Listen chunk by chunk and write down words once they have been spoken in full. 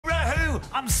2,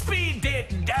 I'm speed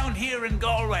dating down here in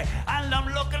Galway, and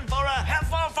I'm looking for a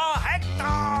heifer for Hector.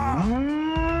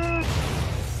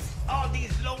 All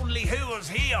these lonely hooers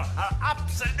here are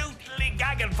absolutely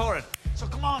gagging for it. So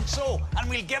come on, and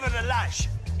we'll give it a lash.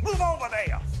 Move over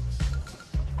there.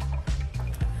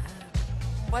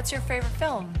 What's your favorite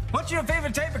film? What's your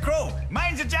favorite type of crow?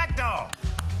 Mine's a jackdaw.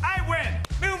 I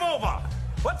win. Move over.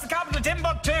 What's the capital of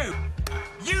Timbuktu?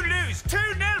 You lose.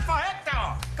 2-0 for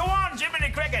Hector. Go on,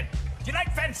 Jiminy Cricket. Do you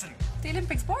like fencing? The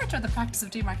Olympic sport or the practice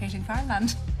of demarcating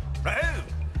farmland? Rahoo.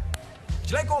 Do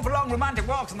you like going for long romantic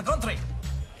walks in the country?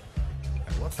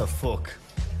 What the fuck?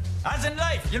 As in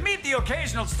life, you'll meet the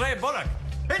occasional stray bullock.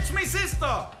 It's me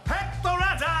sister,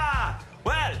 Hectorata!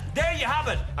 Well, there you have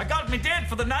it. I got me date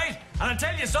for the night, and I'll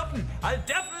tell you something, I'll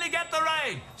definitely get the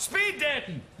ride. Speed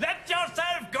dating. Let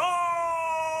yourself go!